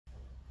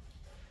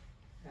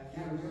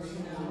Have mercy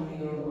on me,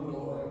 O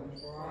Lord,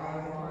 for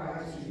I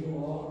cry to you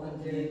all the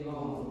day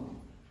long.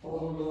 O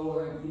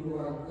Lord, you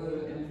are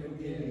good and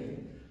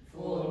forgiving,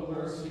 full of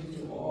mercy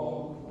to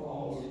all who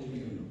call to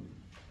you.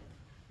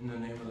 In the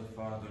name of the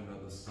Father, and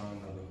of the Son,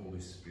 and of the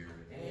Holy Spirit.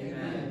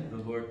 Amen. The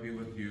Lord be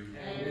with you.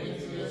 And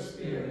with your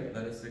spirit.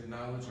 Let us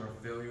acknowledge our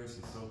failures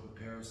and so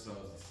prepare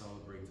ourselves to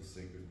celebrate the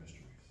sacred mysteries.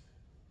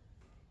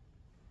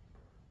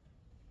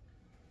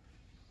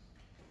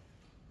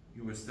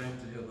 You were sent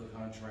to heal the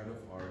contrite of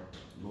heart.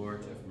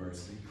 Lord, have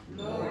mercy.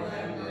 Lord,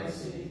 have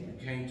mercy. You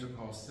came to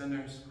call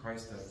sinners.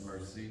 Christ, have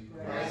mercy.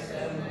 Christ,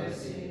 have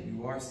mercy.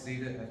 You are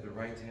seated at the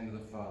right hand of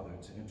the Father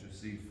to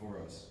intercede for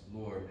us.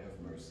 Lord,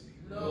 have mercy.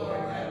 Lord,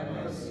 have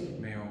mercy.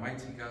 May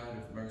Almighty God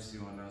have mercy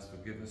on us,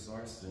 forgive us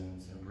our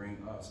sins, and bring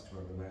us to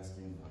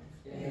everlasting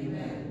life.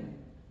 Amen.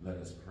 Let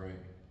us pray.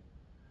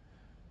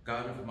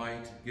 God of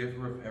might,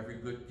 giver of every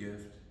good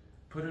gift,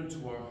 put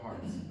into our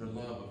hearts the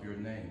love of your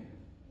name,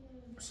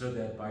 so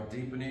that by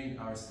deepening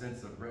our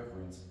sense of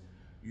reverence,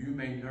 you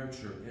may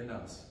nurture in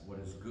us what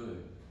is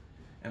good,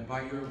 and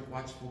by your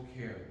watchful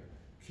care,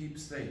 keep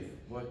safe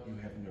what you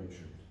have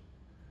nurtured.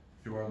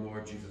 Through our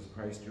Lord Jesus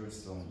Christ, your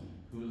Son,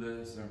 who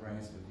lives and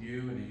reigns with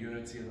you in the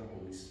unity of the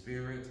Holy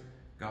Spirit,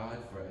 God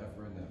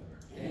forever and ever.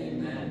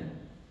 Amen.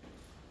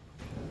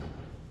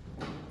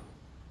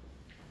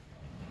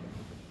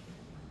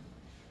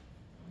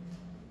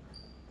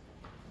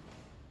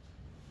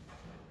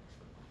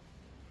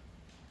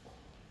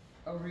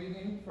 A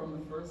reading from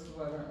the first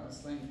letter of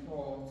St.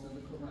 Paul to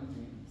the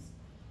Corinthians.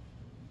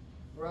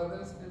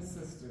 Brothers and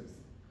sisters,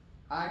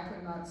 I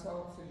could not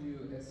talk to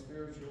you as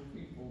spiritual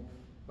people,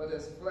 but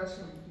as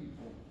fleshly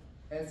people,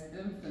 as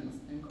infants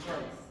in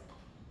Christ.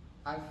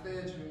 I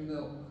fed you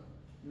milk,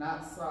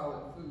 not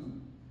solid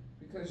food,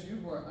 because you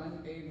were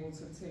unable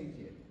to take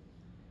it.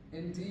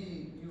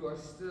 Indeed, you are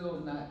still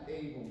not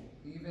able,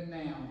 even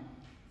now,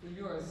 for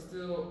you are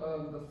still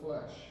of the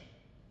flesh.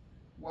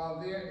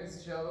 While there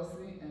is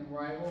jealousy and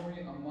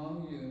rivalry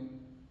among you,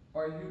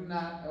 are you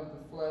not of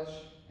the flesh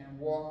and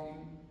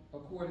walking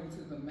according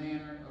to the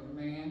manner of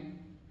man?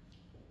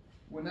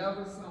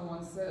 Whenever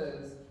someone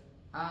says,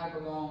 I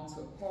belong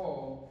to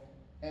Paul,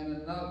 and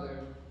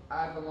another,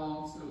 I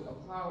belong to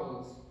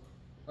Apollos,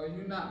 are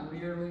you not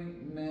merely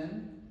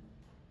men?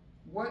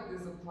 What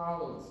is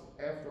Apollos,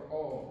 after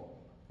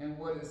all, and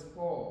what is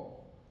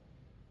Paul?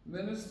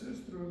 Ministers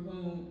through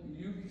whom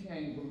you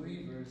became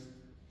believers,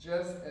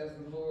 just as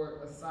the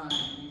Lord assigned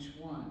each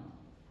one.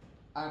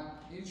 I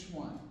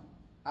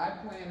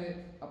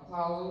planted,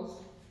 Apollos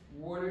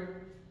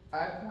watered,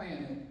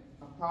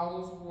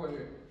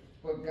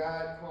 but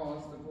God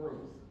caused the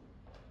growth.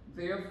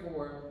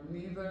 Therefore,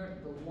 neither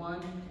the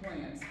one who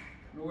plants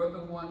nor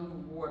the one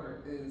who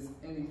waters is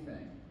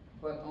anything,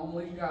 but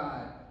only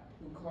God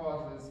who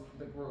causes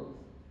the growth.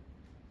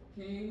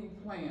 He who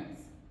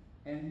plants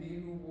and he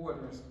who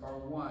waters are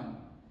one,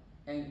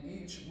 and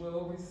each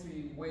will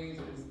receive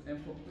wages in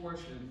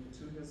proportion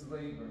to his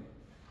labor.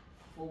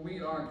 For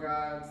we are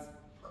God's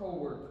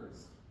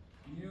co-workers.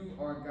 You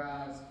are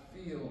God's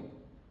field,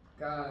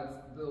 God's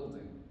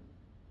building.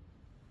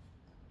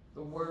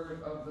 The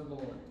word of the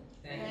Lord.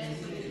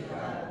 Thanks be to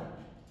God.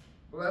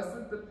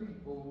 Blessed the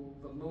people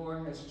the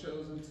Lord has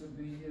chosen to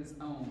be his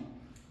own.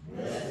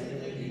 Blessed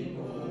the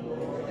people the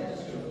Lord has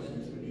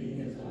chosen to be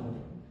his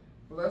own.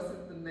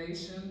 Blessed the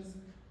nations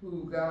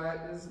who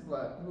God is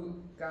the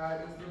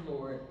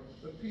Lord,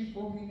 the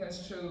people he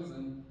has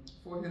chosen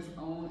for his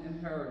own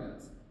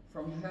inheritance.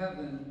 From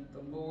heaven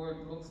the Lord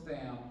looks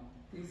down,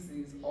 he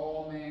sees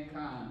all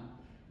mankind.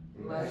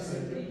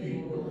 Blessed the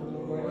people the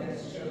Lord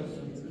has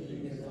chosen to be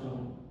his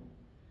own.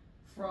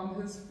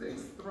 From his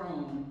fixed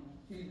throne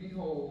he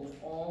beholds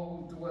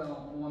all who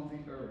dwell on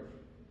the earth.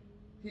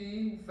 He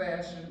who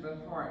fashioned the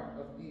heart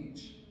of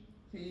each,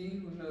 he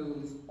who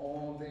knows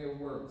all their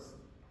works.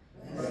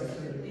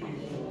 Blessed the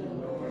people the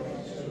Lord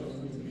has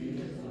chosen to be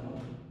his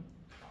own.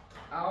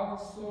 Our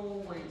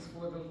soul waits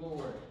for the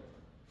Lord,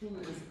 who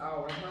is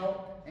our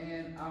help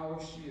and our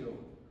shield.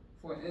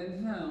 For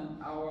in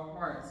him our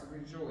hearts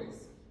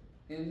rejoice.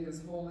 In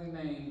his holy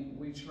name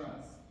we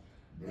trust.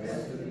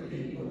 Blessed the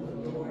people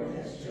the Lord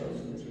has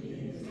chosen to be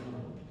his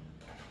own.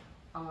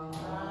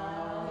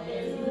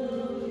 Alleluia,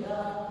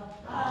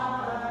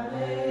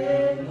 alleluia,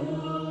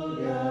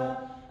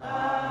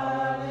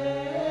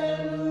 alleluia.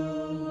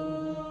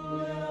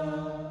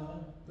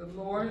 The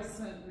Lord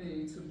sent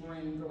me to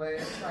bring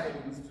glad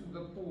tidings to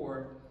the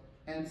poor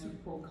and to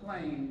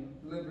proclaim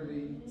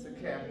liberty to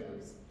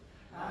captives.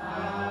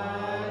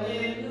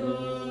 Alleluia,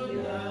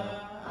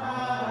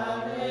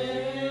 alleluia,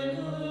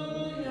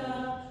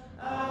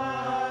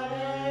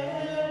 alleluia.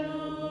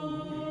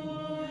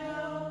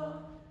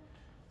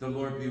 The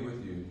Lord be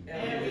with you.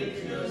 And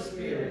with your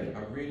spirit. A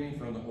reading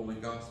from the Holy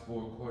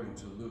Gospel according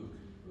to Luke.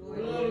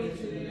 Glory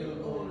to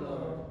you, O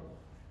Lord.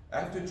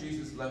 After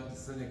Jesus left the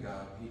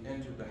synagogue, he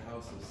entered the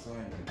house of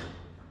Simon.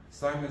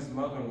 Simon's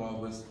mother-in-law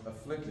was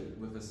afflicted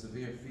with a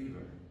severe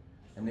fever,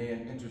 and they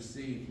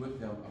interceded with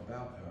him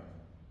about her.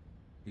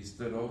 He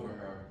stood over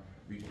her,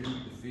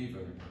 rebuked the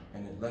fever,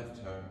 and it left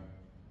her,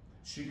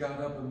 She got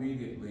up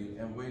immediately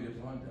and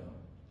waited on them.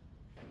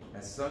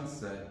 At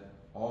sunset,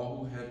 all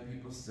who had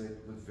people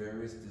sick with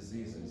various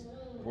diseases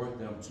brought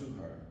them to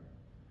her.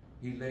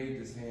 He laid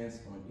his hands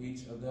on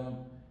each of them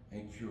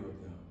and cured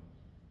them.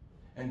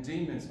 And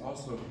demons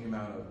also came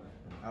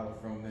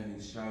out from many,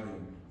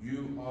 shouting,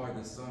 "You are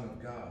the Son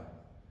of God."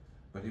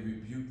 But he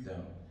rebuked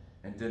them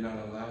and did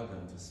not allow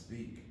them to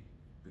speak,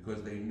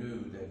 because they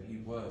knew that he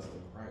was the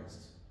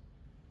Christ.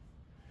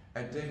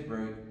 At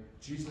daybreak,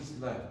 Jesus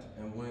left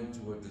and went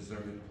to a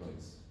deserted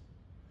place.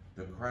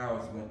 The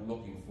crowds went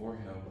looking for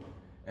him,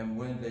 and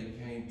when they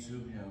came to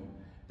him,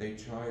 they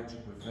tried to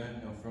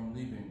prevent him from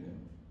leaving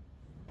them.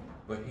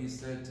 But he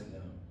said to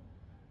them,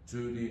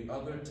 "To the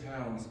other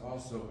towns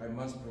also I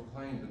must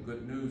proclaim the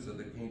good news of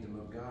the kingdom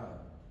of God,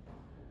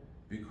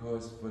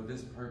 because for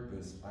this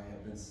purpose I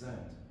have been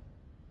sent."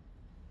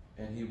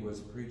 And he was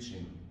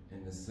preaching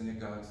in the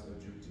synagogues of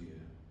Judea.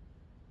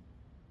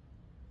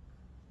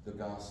 The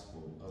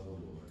Gospel of the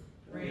Lord.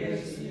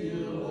 Praise to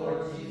you,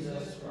 Lord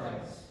Jesus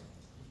Christ.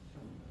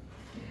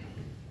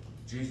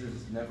 Jesus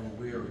is never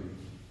weary,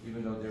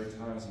 even though there are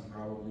times he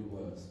probably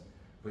was,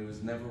 but he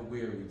was never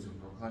weary to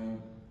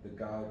proclaim the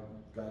God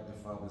the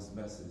Father's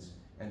message,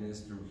 and it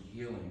is through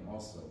healing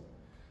also.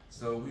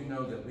 So we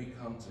know that we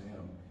come to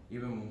him,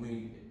 even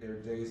when there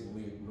are days when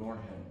we ignore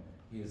him,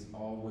 he is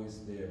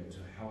always there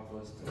to help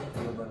us, to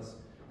heal us,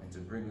 and to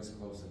bring us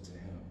closer to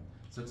him.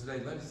 So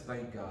today, let us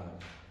thank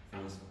God for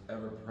his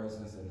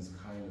ever-presence and his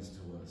kindness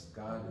to us.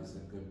 God is a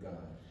good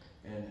God.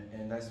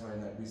 And that's why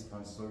in that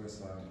responsorial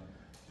song,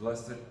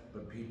 blessed the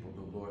people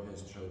the Lord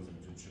has chosen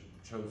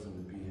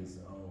to be his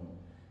own.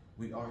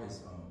 We are his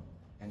own,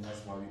 and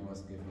that's why we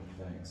must give him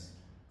thanks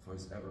for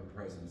his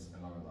ever-presence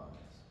in our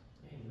lives.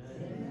 Amen.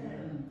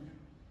 Amen.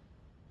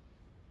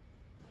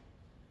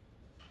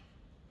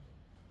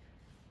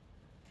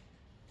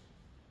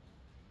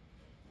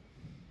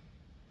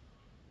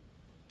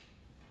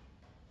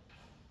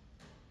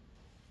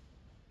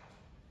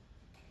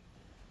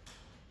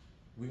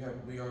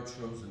 We are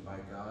chosen by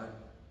God,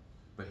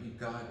 but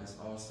God has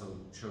also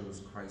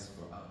chose Christ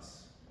for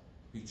us.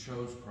 He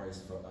chose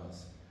Christ for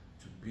us,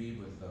 to be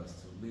with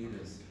us, to lead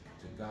us,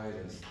 to guide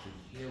us,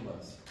 to heal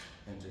us,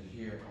 and to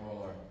hear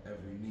all our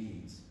every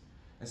needs.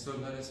 And so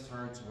let us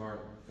turn to our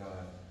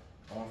God,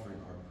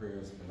 offering our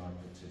prayers and our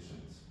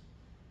petitions.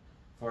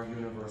 For our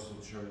universal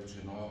church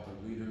and all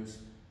her leaders,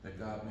 that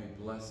God may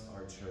bless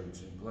our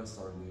church and bless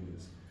our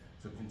leaders,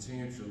 to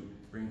continue to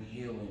bring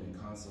healing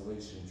and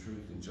consolation,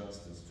 truth and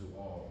justice to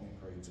all. We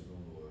pray to the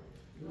Lord.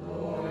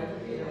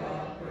 Lord, hear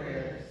our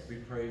prayers. We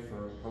pray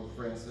for Pope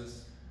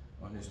Francis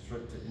on his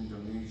trip to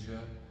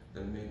Indonesia,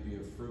 that it may be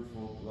a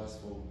fruitful,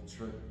 blissful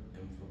trip,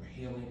 and for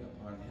healing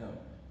upon him,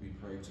 we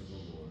pray to the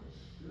Lord.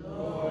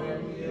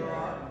 Lord, hear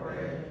our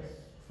prayers.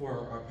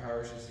 For our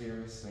parishes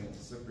here, St.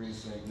 Cyprian,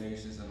 St.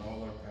 Ignatius, and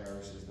all our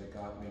parishes, that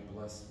God may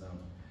bless them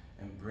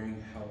and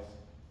bring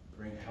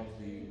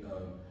healthy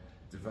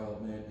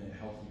development and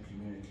healthy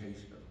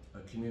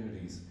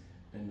communities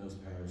in those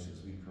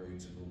parishes. We pray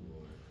to the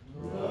Lord.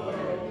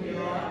 Lord, hear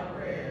our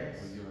prayers.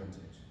 For your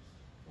intentions.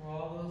 For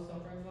all those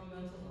suffering from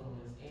mental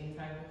illness, any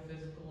type of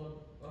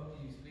physical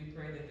abuse, we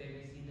pray that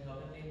they receive the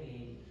help that they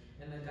need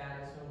and the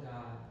guidance from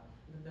God.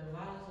 That the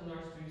violence in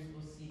our streets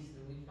will cease,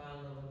 and we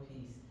find love and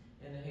peace.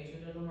 And the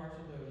hatred in the hearts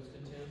of those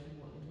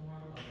continuously wanting to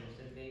harm others,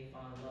 that they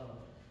find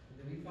love.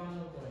 That we find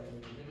a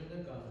way to get rid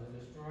of the guns and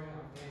destroying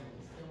our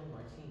families, killing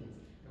our teens,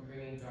 and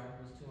bringing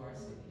darkness to our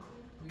city.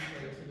 We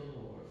pray to the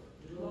Lord.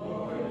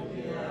 Lord,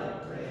 hear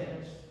our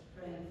prayers.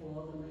 Praying for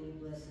all the many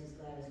blessings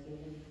God has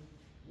given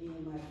me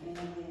and my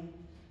family.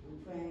 I'm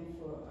praying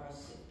for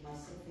my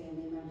sick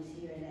family members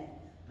here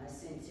at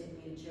St.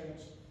 Cyprian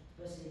Church,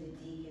 especially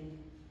the deacon,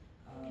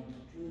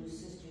 Drew's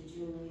sister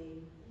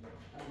Julie,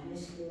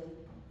 Mishka,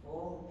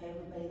 for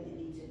everybody that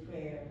needs a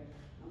prayer.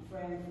 I'm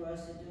praying for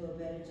us to do a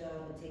better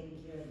job of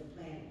taking care of the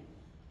planet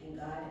and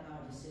guide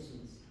our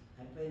decisions.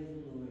 I pray to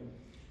the Lord.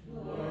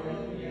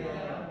 Lord, hear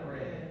our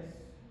prayers.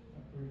 I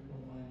pray for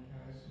my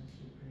St.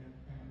 Cyprian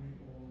family,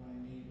 all my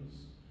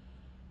neighbors.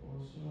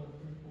 Also, I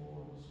pray for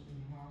all those who are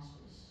in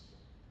hospice,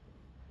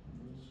 and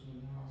those who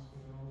are in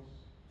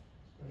hospitals,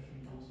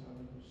 especially those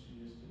having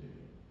procedures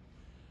today.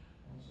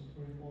 Also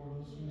pray for all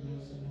those who are in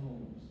nursing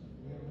homes, and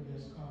wherever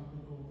there's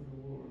conflict over the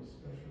world,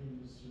 especially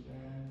in the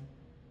Sudan,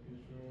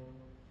 Israel,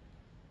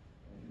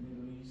 and the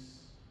Middle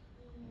East,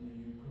 and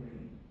the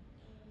Ukraine.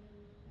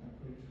 I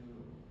pray to the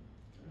Lord.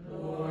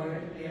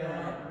 Lord, hear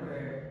our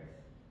prayers.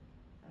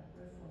 I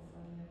pray for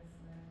family and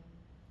friends.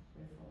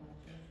 Pray for my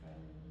church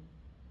family.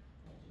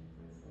 That you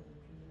pray for the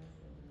children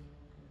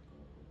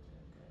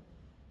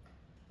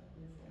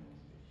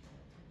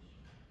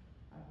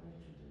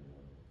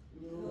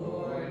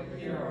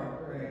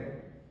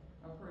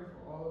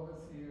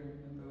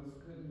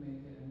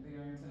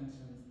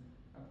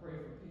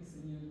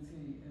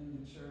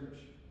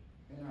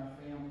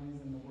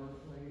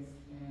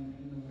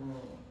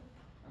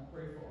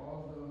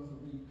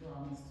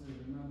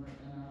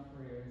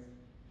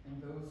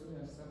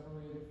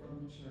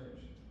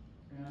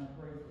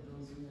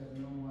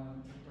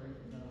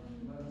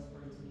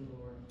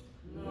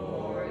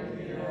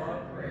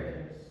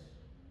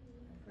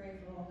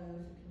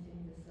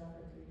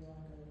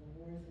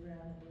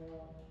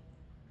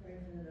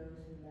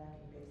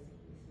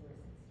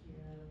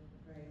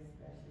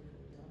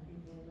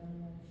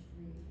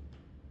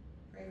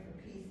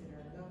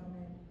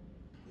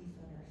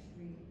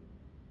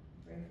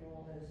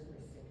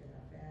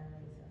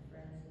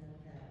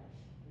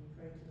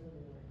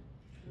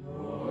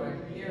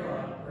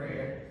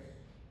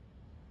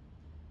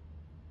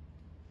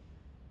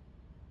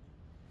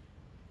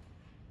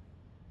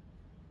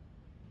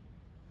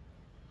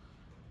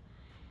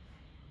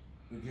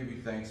We give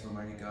you thanks,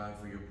 Almighty God,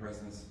 for your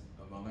presence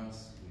among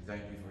us. We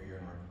thank you for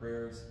hearing our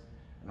prayers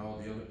and all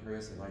the other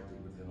prayers that lie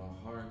deep within our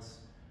hearts,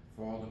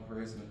 for all the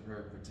prayers in the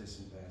prayer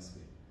petition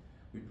basket.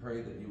 We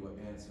pray that you will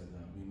answer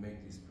them. We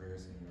make these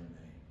prayers in your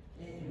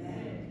name.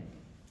 Amen.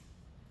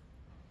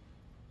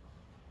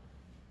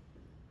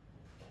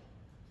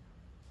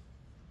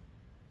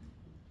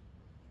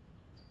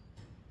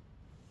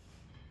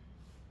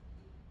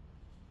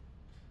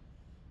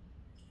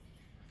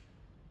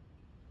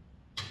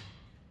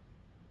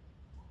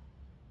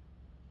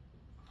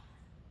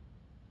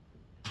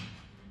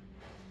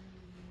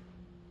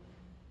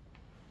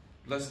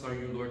 Blessed are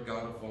you, Lord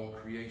God of all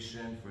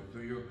creation, for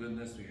through your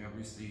goodness we have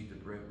received the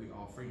bread we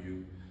offer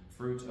you,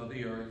 fruit of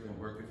the earth and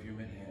work of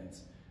human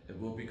hands. It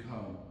will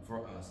become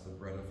for us the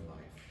bread of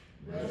life.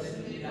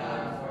 Blessed be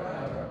God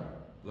forever.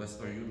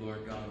 Blessed are you,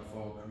 Lord God of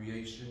all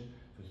creation,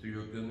 for through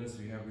your goodness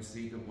we have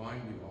received the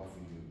wine we offer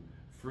you,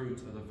 fruit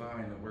of the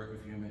vine and work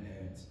of human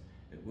hands.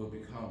 It will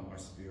become our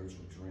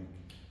spiritual drink.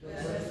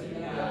 Blessed be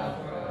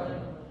God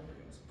forever.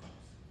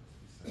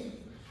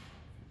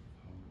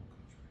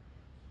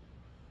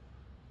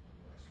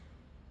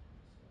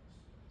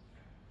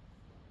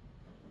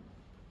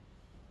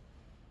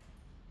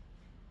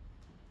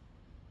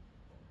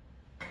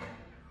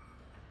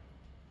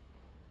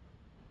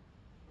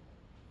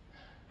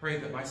 Pray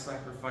that my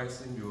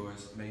sacrifice and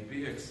yours may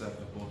be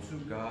acceptable to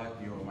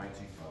God, the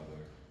Almighty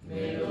Father.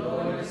 May the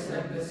Lord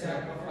accept the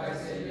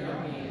sacrifice at your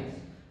hands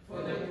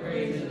for the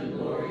praise and the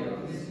glory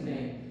of his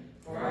name,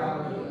 for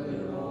our good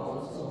and of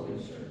all his holy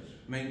church.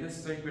 May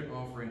this sacred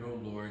offering, O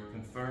Lord,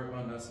 confer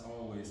on us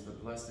always the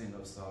blessing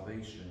of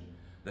salvation,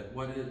 that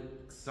what it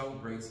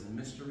celebrates in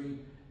mystery,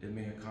 it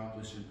may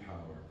accomplish in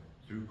power,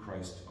 through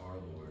Christ our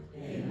Lord.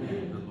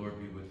 Amen. The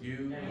Lord be with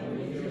you. And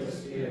with your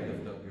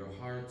spirit. Lift up your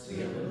hearts. We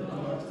lift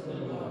them up to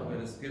the Lord. Let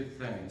us give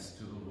thanks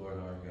to the Lord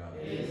our God.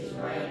 It is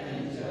right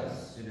and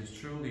just. It is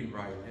truly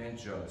right and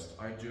just,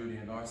 our duty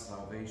and our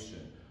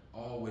salvation,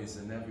 always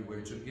and everywhere,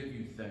 to give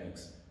you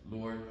thanks,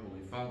 Lord,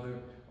 Holy Father,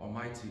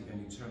 Almighty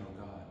and eternal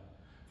God.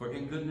 For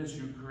in goodness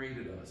you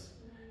created us,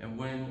 and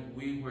when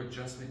we were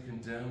justly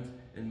condemned,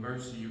 in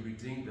mercy you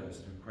redeemed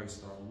us through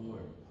Christ our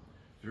Lord.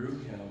 Through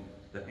him,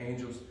 the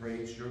angels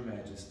praise your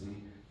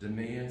majesty,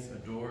 dominions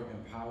adore,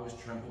 and powers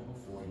tremble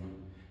before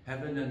you.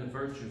 Heaven and the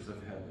virtues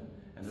of heaven,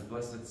 and the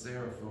blessed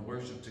seraphim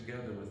worship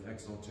together with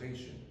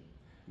exaltation.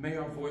 May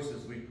our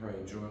voices, we pray,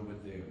 join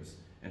with theirs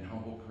in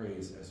humble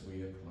praise as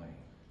we acclaim.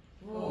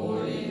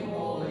 Holy,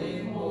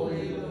 holy,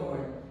 holy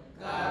Lord,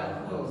 God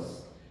of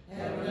hosts,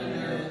 heaven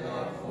and earth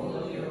are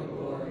full of your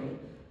glory.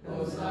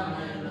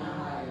 Hosanna in the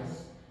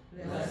highest.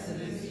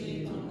 Blessed is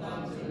he who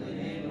comes in the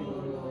name of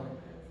the Lord.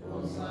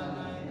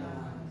 Hosanna in the highest.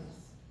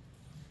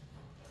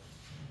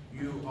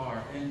 You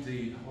are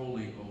indeed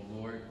holy, O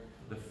Lord,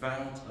 the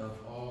fount of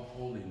all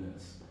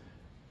holiness.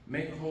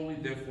 Make holy,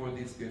 therefore,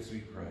 these gifts, we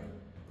pray,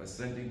 by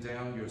sending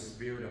down your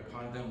Spirit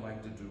upon them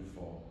like the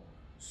dewfall,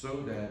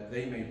 so that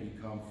they may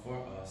become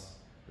for us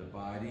the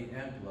body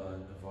and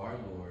blood of our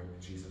Lord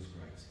Jesus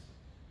Christ.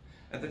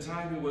 At the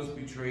time he was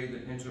betrayed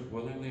and entered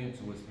willingly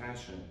into his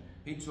passion,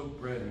 he took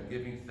bread and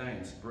giving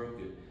thanks, broke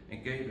it,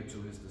 and gave it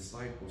to his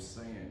disciples,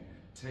 saying,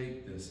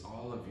 "Take this,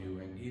 all of you,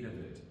 and eat of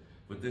it,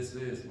 for this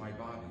is my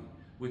body,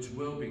 which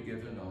will be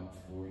given up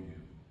for you."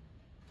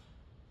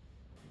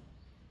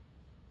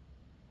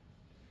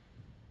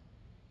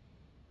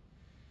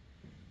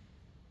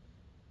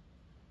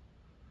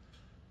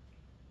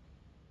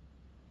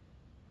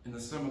 In a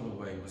similar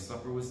way, when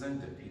supper was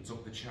ended, he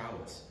took the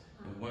chalice,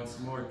 and once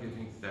more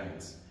giving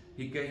thanks,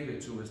 he gave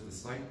it to his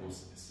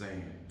disciples,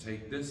 saying,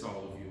 "Take this,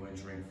 all of you, and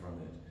drink from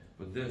it,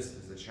 for this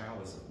is the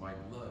chalice of my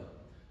blood,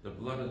 the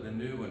blood of the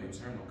new and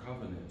eternal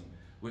covenant,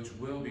 which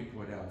will be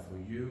poured out for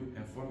you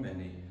and for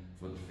many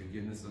for the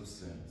forgiveness of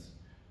sins.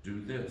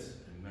 Do this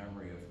in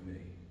memory of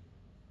me."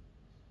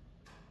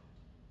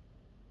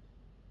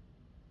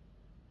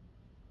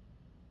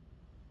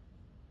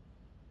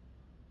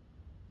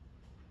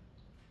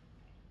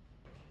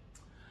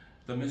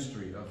 The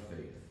mystery of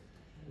faith.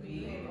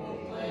 We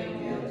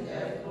proclaim your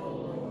death, O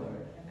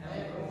Lord,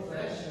 and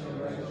profess your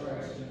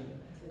resurrection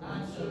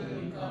until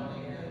you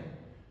come again.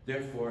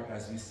 Therefore,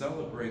 as we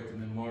celebrate the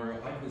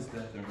memorial of his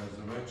death and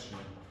resurrection,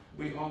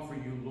 we offer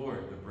you,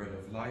 Lord, the bread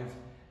of life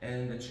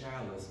and the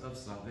chalice of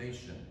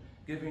salvation,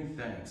 giving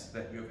thanks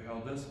that you have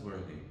held us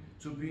worthy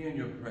to be in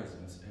your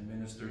presence and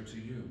minister to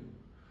you.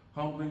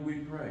 Humbly we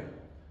pray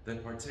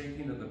that,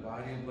 partaking of the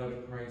body and blood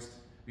of Christ,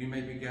 we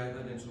may be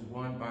gathered into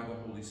one by the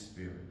Holy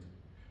Spirit.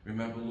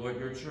 Remember, Lord,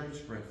 your church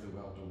spread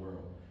throughout the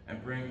world,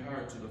 and bring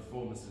her to the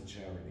fullness of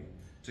charity,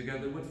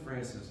 together with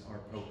Francis, our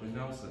Pope, and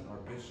Nelson, our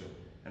Bishop,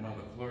 and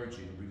other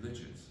clergy and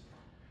religious.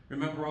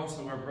 Remember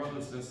also our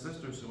brothers and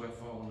sisters who have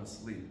fallen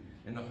asleep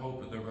in the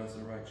hope of the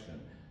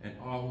resurrection, and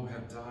all who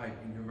have died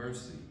in your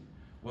mercy.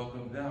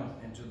 Welcome them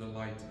into the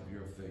light of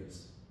your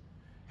face.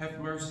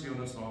 Have mercy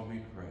on us all, we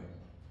pray,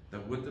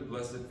 that with the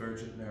Blessed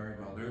Virgin Mary,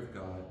 Mother of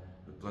God,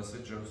 with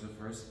Blessed Joseph,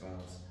 her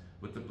spouse,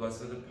 with the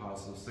blessed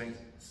apostles, Saint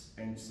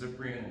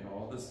Cyprian, and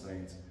all the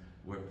saints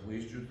who have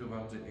pleased you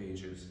throughout the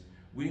ages,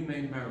 we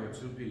may merit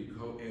to be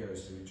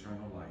co-heirs to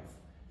eternal life,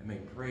 and may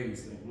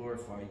praise and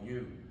glorify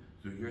you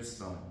through your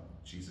Son,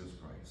 Jesus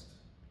Christ.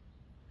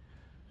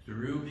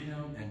 Through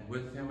him and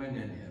with him and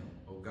in him,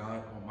 O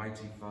God,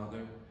 Almighty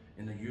Father,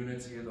 in the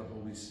unity of the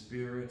Holy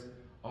Spirit,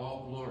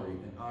 all glory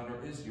and honor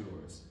is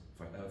yours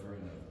forever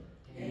and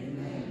ever.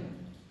 Amen.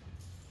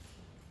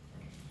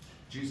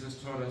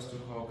 Jesus taught us to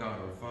call God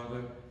our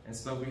Father, and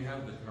so we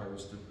have the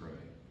courage to pray.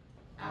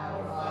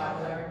 Our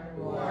Father,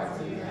 who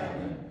art in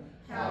heaven,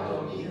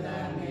 hallowed be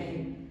thy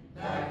name.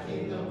 Thy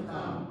kingdom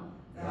come,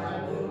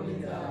 thy will be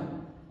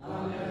done,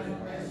 on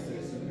earth as it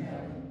is in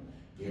heaven.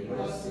 Give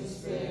us this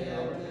day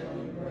our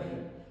daily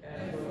bread,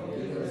 and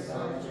forgive us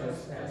our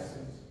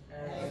trespasses,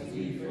 as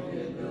we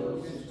forgive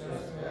those who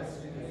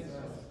trespass against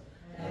us.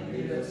 And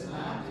lead us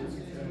not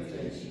into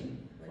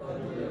temptation, but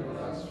deliver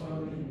us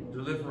from evil.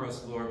 Deliver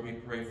us, Lord, we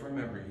pray, from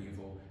every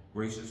evil.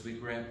 Graciously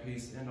grant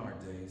peace in our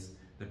days,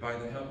 that by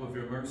the help of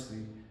your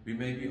mercy we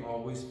may be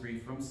always free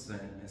from sin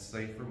and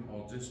safe from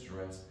all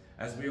distress,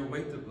 as we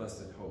await the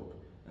blessed hope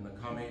and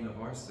the coming of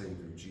our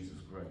Savior, Jesus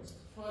Christ.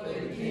 For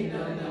the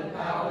kingdom, the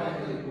power,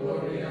 and the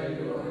glory are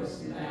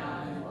yours,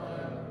 now and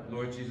forever.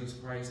 Lord Jesus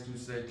Christ, who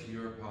said to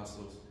your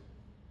apostles,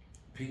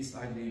 "Peace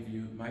I leave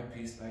you, my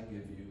peace I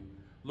give you,"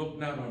 look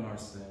not on our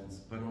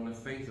sins, but on the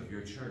faith of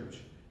your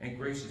church, and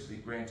graciously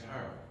grant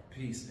her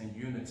peace and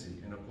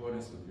unity in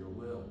accordance with your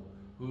will,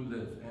 who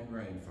live and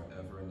reign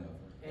forever and ever.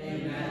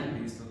 Amen. The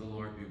peace of the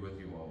Lord be with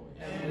you always.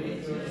 And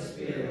with your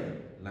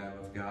spirit. Lamb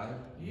of God,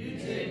 You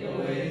take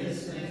away the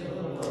sins of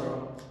the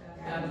world.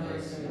 Have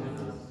mercy on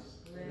us.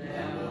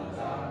 Lamb of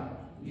God,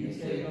 you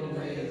take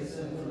away the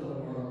sins of the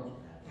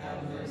world.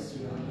 Have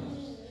mercy on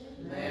us.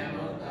 Lamb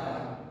of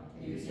God,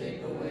 you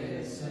take away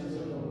the sins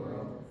of the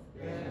world.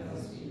 Grant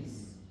us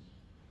peace.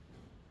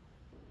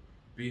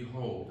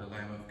 behold the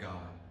Lamb of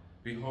God.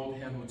 Behold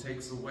him who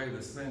takes away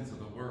the sins of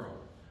the world.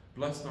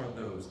 Blessed are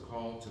those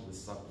called to the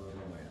supper of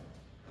the Lamb.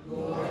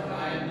 Lord,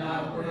 I am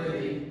not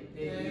worthy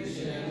that you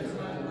should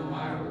enter under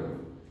my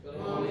roof, but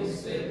only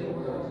say the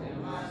word,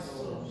 and my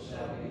soul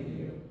shall be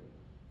healed.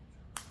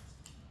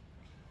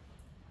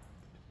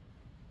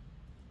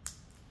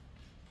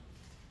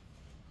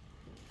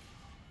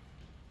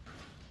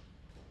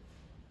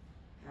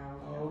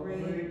 How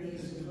great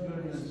is the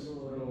goodness,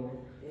 Lord,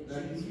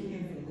 that you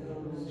give to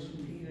those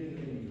who fear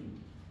you.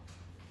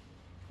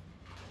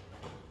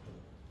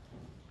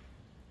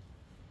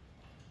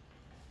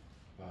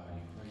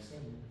 Body Christ,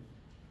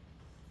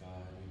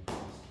 body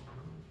Christ,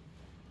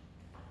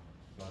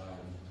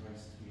 body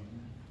Christ, body Christ,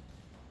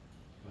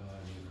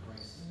 body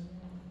Christ,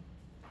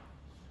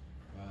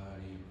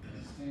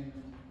 Stand.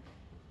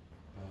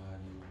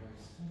 body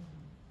Christ.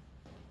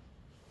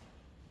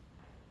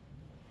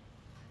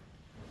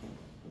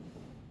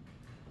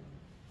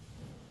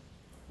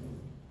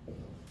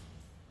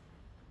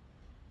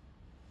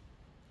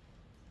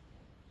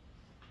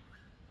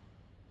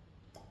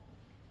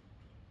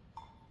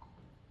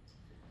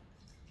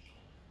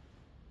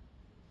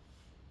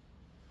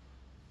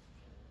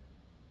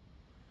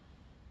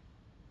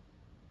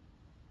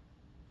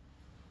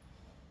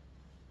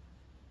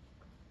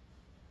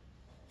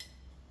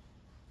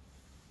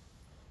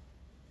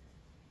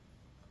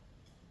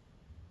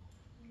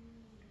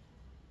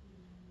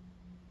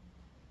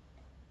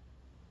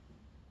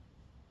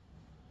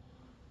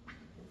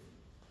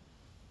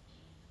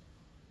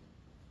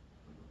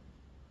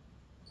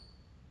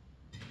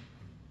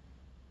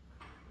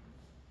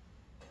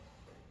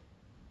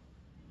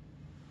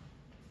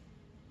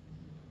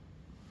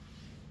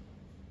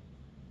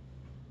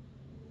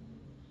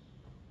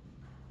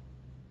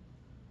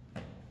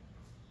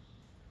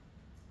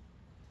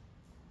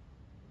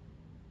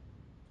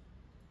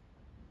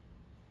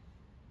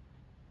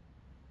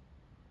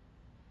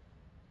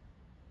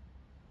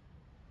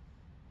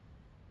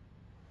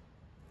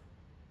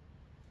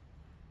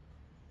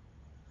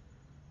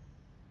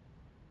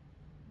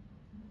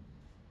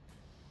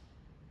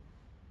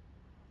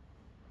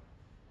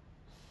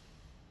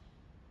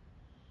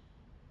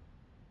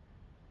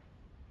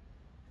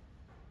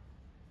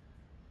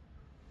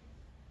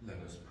 Let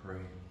us pray.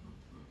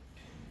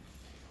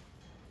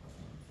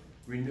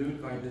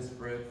 Renewed by this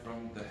bread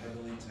from the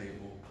heavenly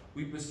table,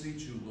 we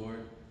beseech you,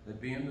 Lord, that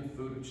being the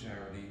food of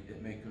charity,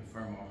 it may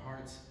confirm our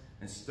hearts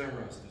and stir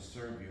us to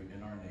serve you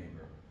in our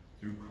neighbor,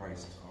 through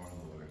Christ our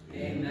Lord.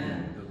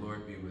 Amen. The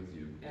Lord be with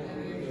you.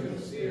 And with your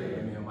spirit.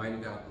 And may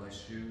Almighty God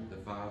bless you, the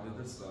Father,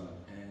 the Son,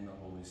 and the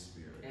Holy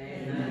Spirit.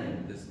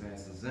 Amen. This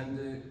Mass is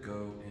ended.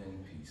 Go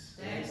in peace.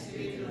 Thanks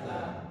be to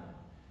God.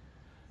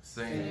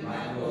 Saint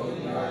Michael,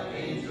 the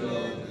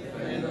archangel,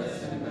 defend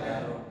us in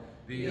battle.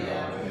 Be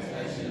our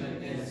protection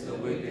against the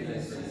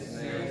wickedness and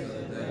snares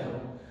of the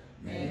devil.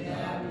 May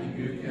God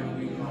rebuke him,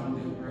 we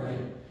humbly pray.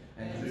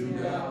 And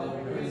root out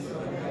the prince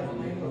of the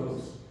heavenly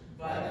hosts,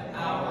 by the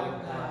power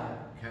of God,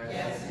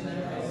 cast into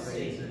hell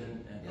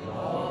Satan and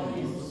all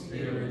evil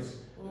spirits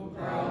who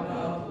prowl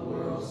about the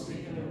world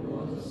seeking the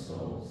ruin of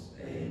souls.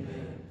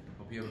 Amen.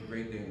 Hope you have a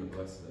great day in the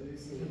blessed.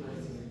 See you, my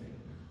dear.